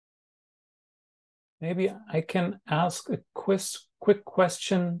Maybe I can ask a quick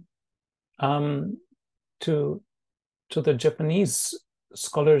question to the Japanese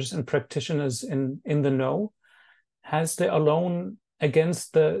scholars and practitioners in the know. Has the Alone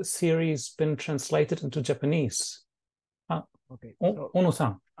Against the series been translated into Japanese? Okay. 小野さ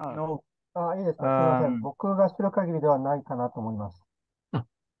ん。No. いいですか。すみません。僕が知る限りではないかなと思います。あ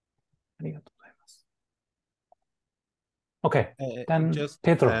りがとうございます。Okay, then just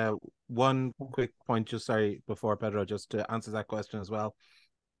Pedro. One quick point, just sorry, before Pedro, just to answer that question as well.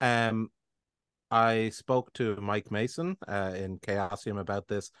 I spoke to Mike Mason in Chaosium about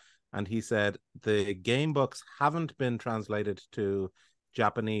this, and he said the game books haven't been translated to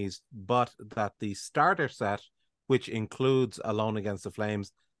Japanese, but that the starter set, which includes Alone Against the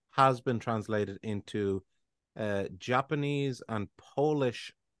Flames, has been translated into Japanese and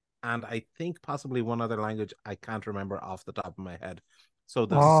Polish, and I think possibly one other language I can't remember off the top of my head. So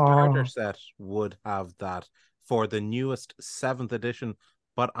the starter set would have that for the newest 7th edition,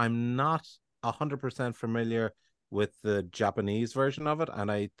 but I'm not 100% familiar with the Japanese version of it, and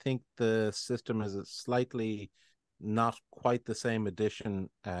I think the system is slightly not quite the same edition.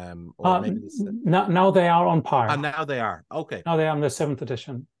 Or maybe now they are on par. And now they are. Okay. Now they are on the 7th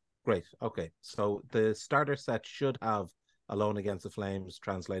edition. Great. Okay. So the starter set should have Alone Against the Flames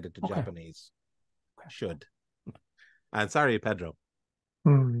translated to Japanese. Okay. Should. And sorry, Pedro.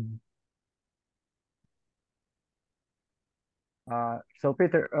 So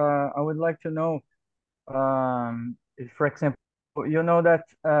Peter, I would like to know, if, for example, you know that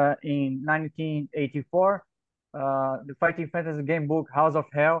in 1984, the Fighting Fantasy game book House of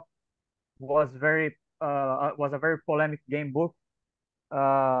Hell was a very polemic game book.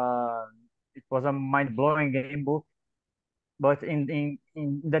 It was a mind-blowing game book, but in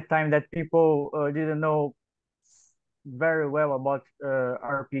that time that people didn't know very well about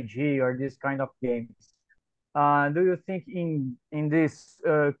RPG or this kind of games. Do you think in this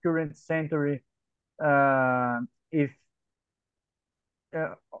current century, if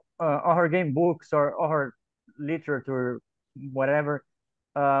our game books or our literature, whatever,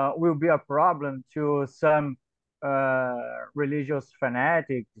 will be a problem to some religious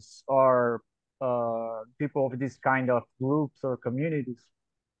fanatics or people of this kind of groups or communities?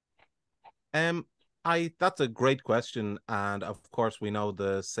 That's a great question, and of course we know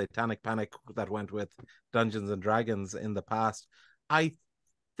the satanic panic that went with Dungeons and Dragons in the past. I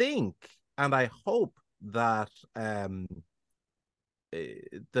think and I hope that the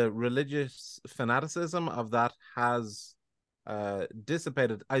religious fanaticism of that has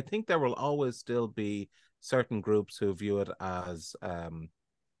dissipated. I think there will always still be certain groups who view it as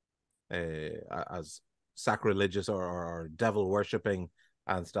sacrilegious or devil worshipping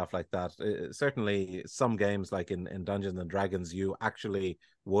and stuff like that. Certainly some games like in Dungeons and Dragons, you actually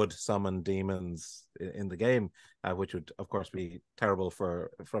would summon demons in the game, which would of course be terrible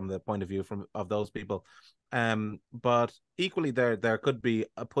from the point of view of those people. But equally there could be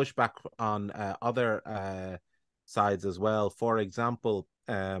a pushback on other sides as well. For example,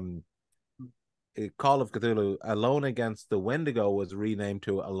 Call of Cthulhu, Alone Against the Wendigo was renamed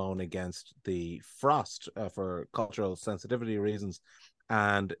to Alone Against the Frost for cultural sensitivity reasons.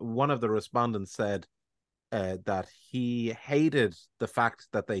 And one of the respondents said that he hated the fact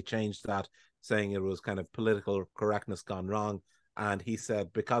that they changed that, saying it was kind of political correctness gone wrong. And he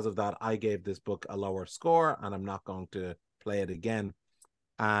said, because of that, I gave this book a lower score and I'm not going to play it again.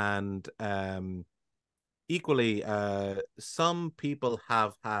 And equally, some people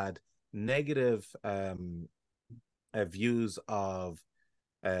have had negative views of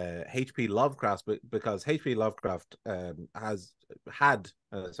H.P. Lovecraft, because H.P. Lovecraft had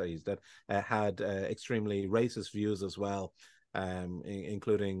extremely racist views as well,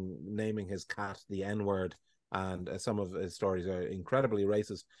 including naming his cat the N-word, and some of his stories are incredibly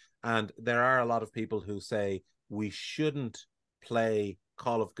racist. And there are a lot of people who say we shouldn't play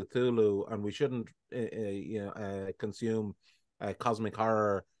Call of Cthulhu and we shouldn't consume cosmic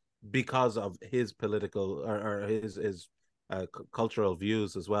horror because of his political or his cultural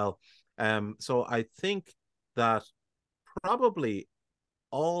views as well. So I think that probably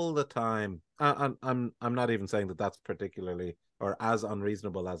all the time, I'm not even saying that that's particularly or as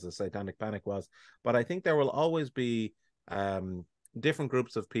unreasonable as the Satanic Panic was, but I think there will always be different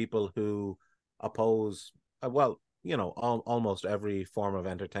groups of people who oppose, almost every form of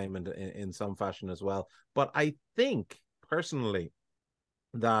entertainment in some fashion as well. But I think personally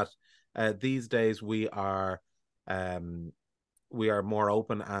that these days we are more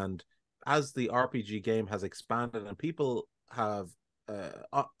open, and as the RPG game has expanded and people have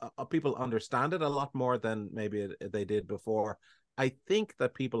people understand it a lot more than maybe they did before, I think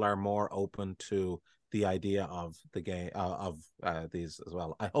that people are more open to the idea of the game of these as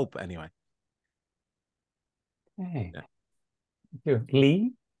well. I hope anyway. Okay. Yeah. Thank you.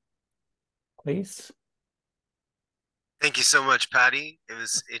 Lee, please. Thank you so much, Patty. It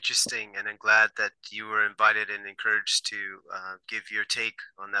was interesting, and I'm glad that you were invited and encouraged to give your take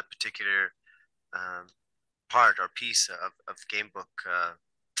on that particular part or piece of game book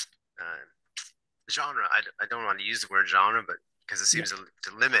genre. I don't want to use the word genre, but because it seems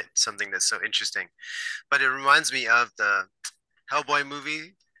to limit something that's so interesting. But it reminds me of the Hellboy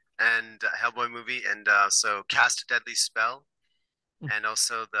movie and so Cast a Deadly Spell, and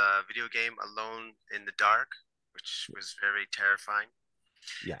also the video game Alone in the Dark, which was very terrifying.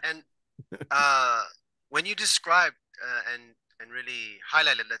 Yeah. And when you described and really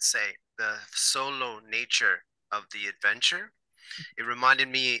highlighted, let's say, the solo nature of the adventure, it reminded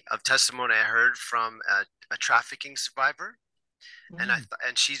me of testimony I heard from a trafficking survivor.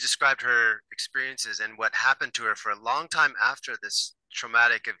 And she described her experiences and what happened to her for a long time after this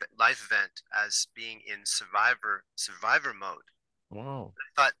traumatic life event as being in survivor mode. Wow.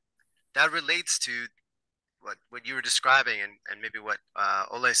 I thought that relates to what you were describing, and maybe what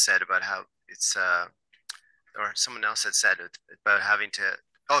Ole said about how it's or someone else had said about having to,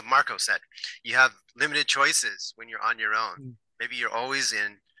 Marco said, you have limited choices when you're on your own. Maybe you're always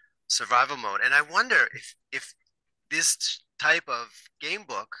in survival mode. And I wonder if this type of game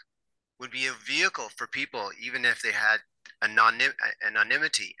book would be a vehicle for people, even if they had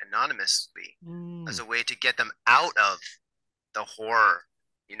anonymously, as a way to get them out of the horror,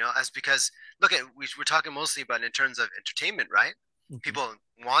 as because look at, we're talking mostly about in terms of entertainment, right? People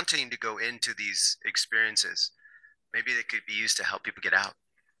wanting to go into these experiences. Maybe they could be used to help people get out.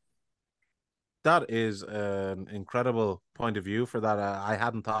 That is an incredible point of view for that. I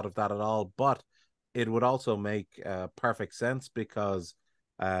hadn't thought of that at all, but it would also make perfect sense because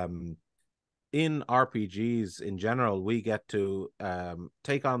in RPGs in general, we get to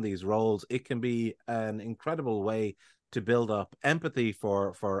take on these roles. It can be an incredible way to build up empathy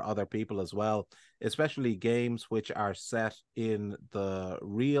for other people as well, especially games which are set in the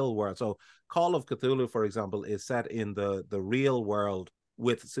real world. So Call of Cthulhu, for example, is set in the real world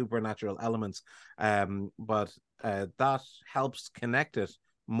with supernatural elements, but that helps connect it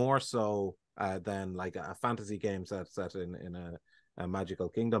more so than like a fantasy game set in a magical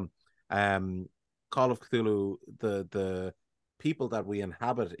kingdom. Call of Cthulhu, the people that we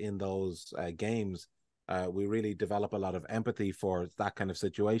inhabit in those games, we really develop a lot of empathy for that kind of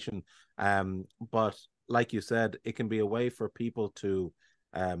situation. But like you said, it can be a way for people to,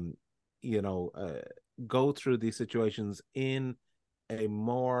 go through these situations in a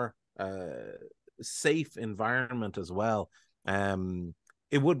more safe environment as well.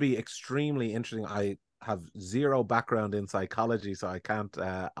 It would be extremely interesting. I have zero background in psychology, so I can't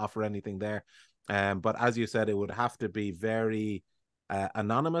offer anything there. But as you said, it would have to be very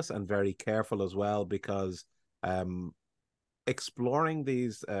anonymous and very careful as well, because exploring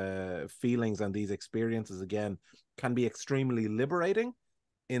these feelings and these experiences again can be extremely liberating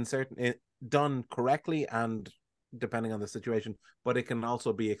done correctly and depending on the situation, but it can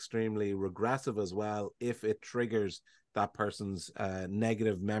also be extremely regressive as well if it triggers that person's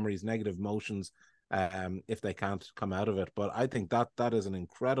negative memories, negative emotions, if they can't come out of it. But I think that is an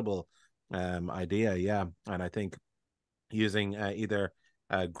incredible idea, yeah. And I think using either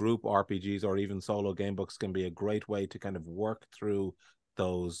group RPGs or even solo game books can be a great way to kind of work through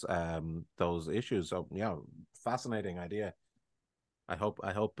those issues. So yeah, fascinating idea. I hope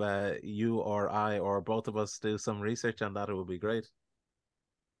you or I or both of us do some research on that. It would be great.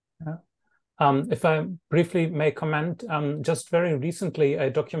 Yeah. If I briefly may comment, just very recently a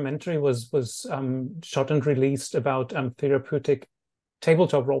documentary was shot and released about therapeutic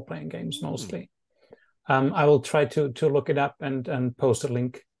tabletop role-playing games mostly. I will try to look it up and post a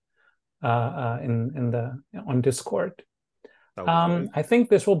link on Discord. I think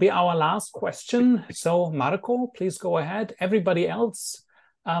this will be our last question. So Marco, please go ahead. Everybody else,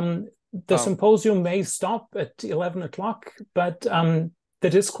 the symposium may stop at 11 o'clock, but the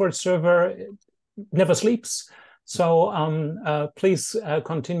Discord server never sleeps. So please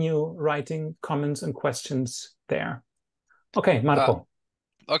continue writing comments and questions there. Okay, Marco.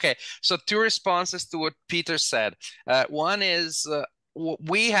 Okay, so two responses to what Peter said. One is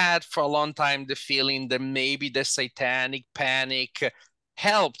we had for a long time the feeling that maybe the satanic panic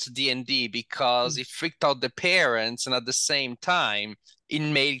helped D&D because it freaked out the parents, and at the same time, it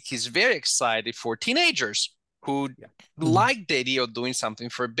made kids very excited for teenagers who like the idea of doing something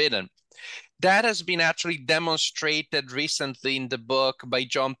forbidden. That has been actually demonstrated recently in the book by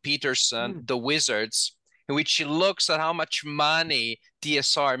John Peterson, The Wizards, in which he looks at how much money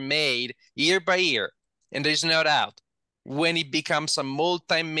TSR made year by year. And there's no doubt, when it becomes a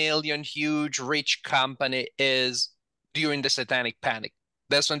multi-million, huge, rich company is during the Satanic Panic.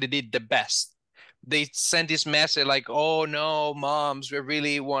 That's when they did the best. They sent this message like, oh no, moms, we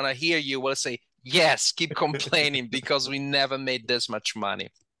really want to hear you. Well, say, yes, keep complaining because we never made this much money.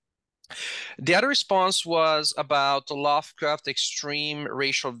 The other response was about Lovecraft extreme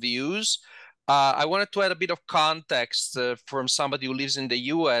racial views. I wanted to add a bit of context from somebody who lives in the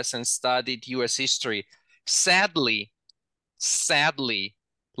US and studied US history. Sadly,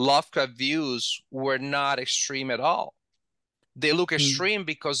 Lovecraft views were not extreme at all. They look extreme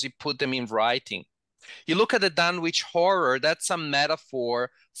because he put them in writing. You look at the Dunwich Horror, that's a metaphor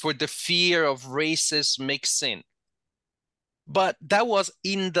for the fear of races mixing. But that was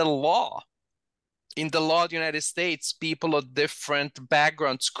in the law. In the law of the United States, people of different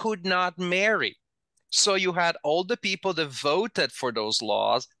backgrounds could not marry. So you had all the people that voted for those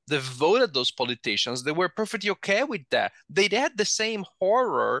laws, that voted those politicians, they were perfectly okay with that. They had the same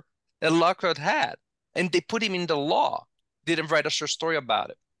horror that Lovecraft had, and they put him in the law. Didn't write a short story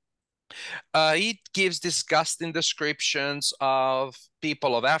about it. It gives disgusting descriptions of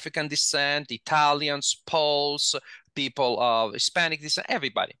people of African descent, Italians, Poles, people of Hispanic descent,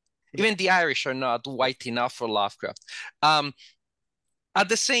 everybody. Even the Irish are not white enough for Lovecraft. At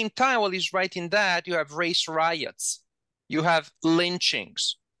the same time, while he's writing that, you have race riots. You have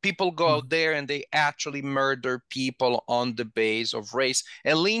lynchings. People go out there and they actually murder people on the base of race.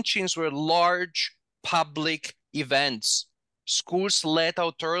 And lynchings were large public events. Schools let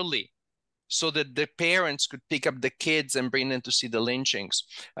out early so that the parents could pick up the kids and bring them to see the lynchings.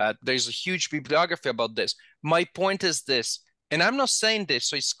 There's a huge bibliography about this. My point is this, and I'm not saying this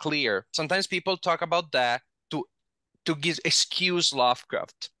so it's clear. Sometimes people talk about that to excuse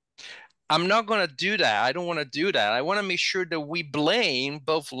Lovecraft. I'm not going to do that. I don't want to do that. I want to make sure that we blame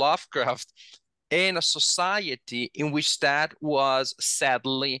both Lovecraft and a society in which that was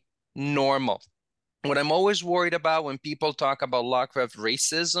sadly normal. What I'm always worried about when people talk about Lovecraft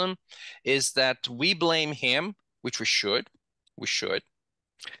racism is that we blame him, which we should.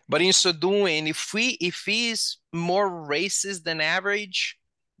 But in so doing, if he's more racist than average,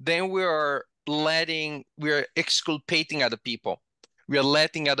 then we're exculpating other people. We are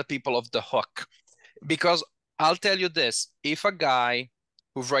letting other people off the hook. Because I'll tell you this, if a guy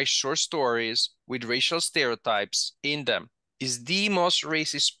who writes short stories with racial stereotypes in them is the most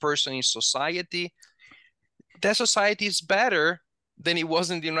racist person in society, that society is better than it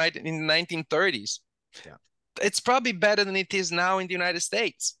was in the 1930s. Yeah. It's probably better than it is now in the United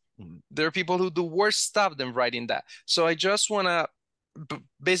States. There are people who do worse stuff than writing that. So I just want to,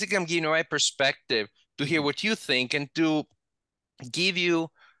 basically I'm giving you my perspective to hear what you think and to give you,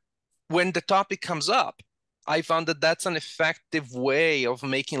 when the topic comes up, I found that that's an effective way of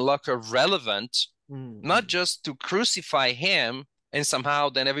making Lovecraft relevant, not just to crucify him and somehow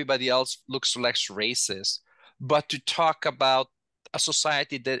then everybody else looks less racist, but to talk about a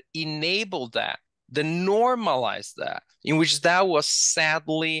society that enabled that normalized that, in which that was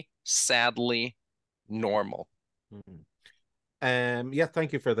sadly normal. Yeah,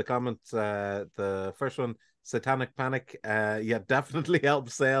 thank you for the comments. The first one, Satanic Panic, yeah, definitely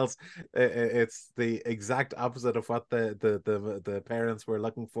helps sales. It's the exact opposite of what the parents were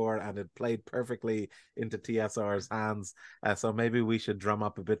looking for, and it played perfectly into TSR's hands. So maybe we should drum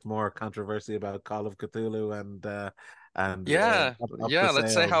up a bit more controversy about Call of Cthulhu and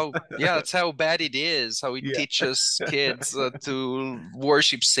let's say how that's how bad it is, how it teaches kids to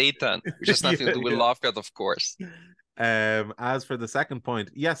worship Satan, which has nothing to do with Lovecraft, of course. As for the second point,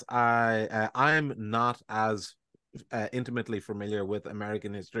 yes, I'm not as intimately familiar with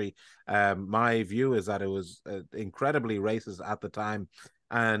American history. My view is that it was incredibly racist at the time,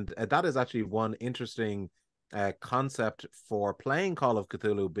 and that is actually one interesting concept for playing Call of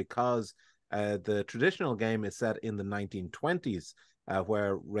Cthulhu, because the traditional game is set in the 1920s,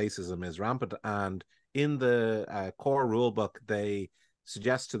 where racism is rampant, and in the core rulebook they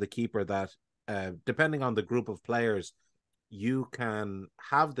suggest to the keeper that depending on the group of players, you can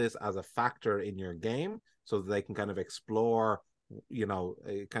have this as a factor in your game so that they can kind of explore,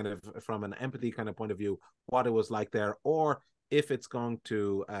 kind of from an empathy kind of point of view, what it was like there, or if it's going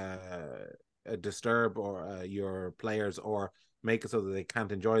to disturb or your players or make it so that they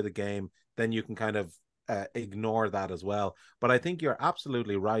can't enjoy the game, then you can kind of ignore that as well. But I think you're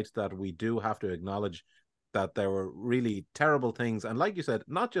absolutely right that we do have to acknowledge that there were really terrible things, and like you said,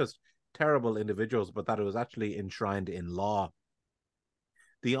 not just terrible individuals, but that it was actually enshrined in law.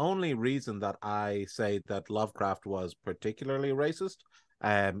 The only reason that I say that Lovecraft was particularly racist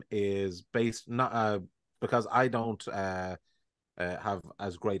is based not because I don't have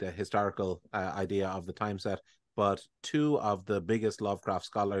as great a historical idea of the time set, but two of the biggest Lovecraft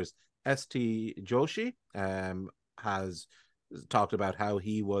scholars, S.T. Joshi, has talked about how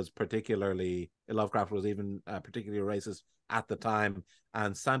he was Lovecraft was even particularly racist at the time,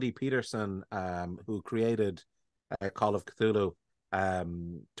 and Sandy Peterson, who created Call of Cthulhu,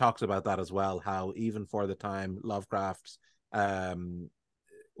 talks about that as well, how even for the time Lovecraft's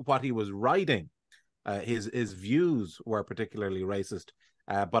what he was writing, his views were particularly racist,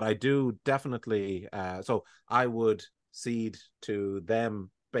 but I do definitely so I would cede to them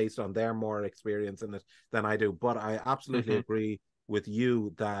based on their more experience in it than I do, but I absolutely agree with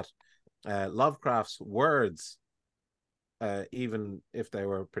you that Lovecraft's words, even if they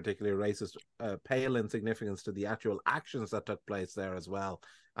were particularly racist, pale in significance to the actual actions that took place there as well.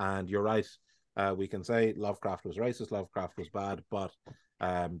 And you're right, we can say Lovecraft was racist, Lovecraft was bad, but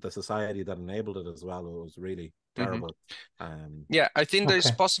the society that enabled it as well was really terrible. Yeah, I think there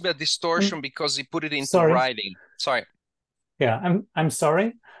is possibly a distortion because he put it into writing. Sorry. Yeah, I'm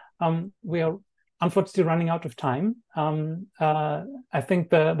sorry. We are unfortunately running out of time. I think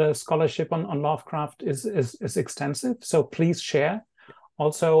the scholarship on Lovecraft is extensive, so please share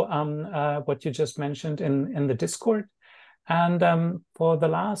also what you just mentioned in the Discord. And for the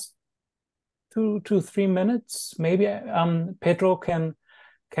last 2 to 3 minutes, maybe Pedro can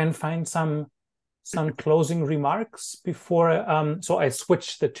find some closing remarks before. So I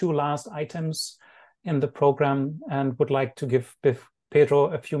switched the 2 last items in the program and would like to give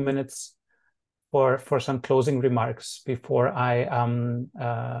Pedro a few minutes for some closing remarks before I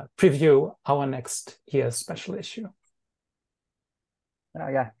preview our next year's special issue.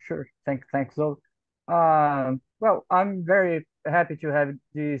 Yeah, sure. Thanks, Zoe. Well, I'm very happy to have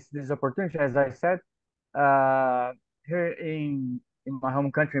this opportunity. As I said, here in my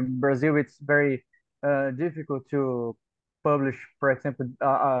home country, Brazil, it's very difficult to publish, for example,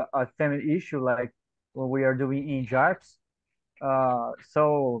 a theme issue like what we are doing in JARPS.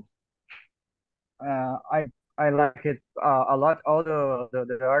 So I like it a lot. All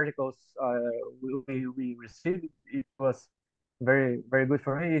the articles we received, it was very good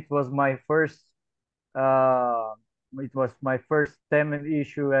for me. It was my first theme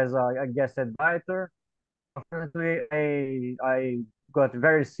issue as a guest editor. Unfortunately, I got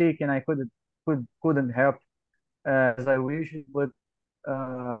very sick and I couldn't help as I wished, but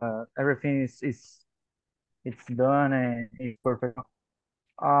everything is done and it's perfect.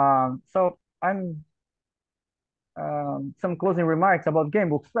 So I'm some closing remarks about game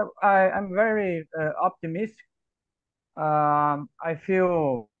books. I'm very optimistic. I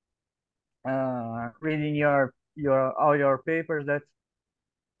feel reading all your papers that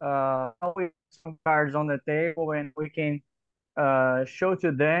we have some cards on the table and we can show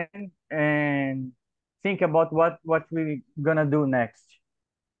to them and think about what we're gonna do next.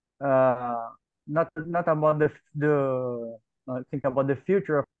 Not about think about the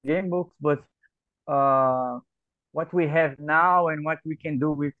future of game books, but what we have now and what we can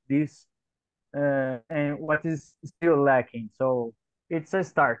do with this, and what is still lacking. So it's a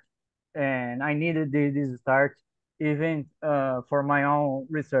start, and I needed this start even for my own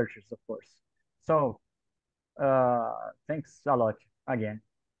researchers, of course. So thanks a lot again.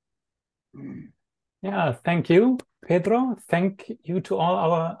 Yeah, thank you, Pedro. Thank you to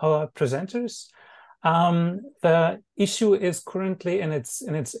all our presenters. The issue is currently in its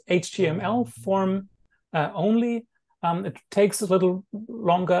HTML form only. It takes a little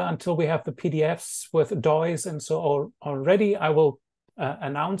longer until we have the PDFs with DOIs, and so already I will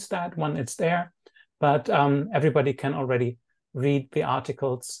announce that when it's there. But everybody can already read the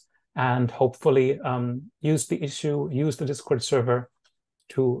articles and hopefully use the issue, use the Discord server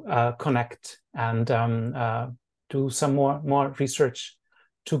to connect and do some more research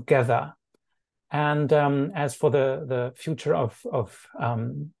together. And as for the future of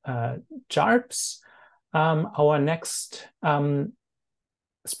JARPS, our next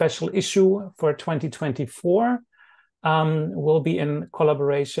special issue for 2024 will be in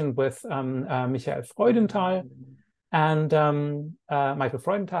collaboration with Michael Freudenthal and Michael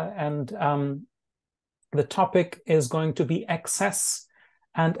Freudenthal, and the topic is going to be access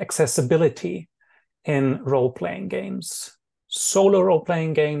and accessibility in role-playing games, solo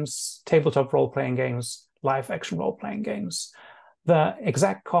role-playing games, tabletop role-playing games, live-action role-playing games. The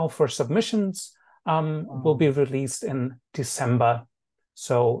exact call for submissions will be released in December,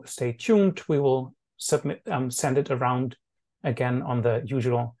 so stay tuned. We will send it around again on the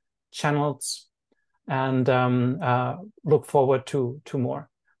usual channels, and look forward to more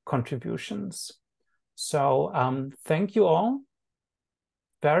contributions. So thank you all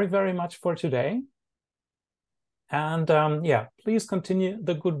very much for today. And yeah, please continue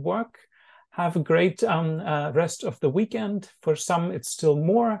the good work. Have a great rest of the weekend. For some, it's still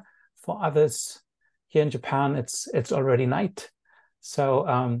more. For others, here in Japan, it's already night.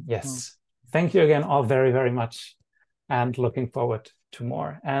 So yes, thank you again all very, very much, and looking forward to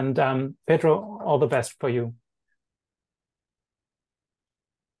more. And Pedro, all the best for you.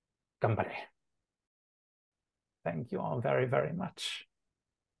 Gambare. Thank you all very, very much.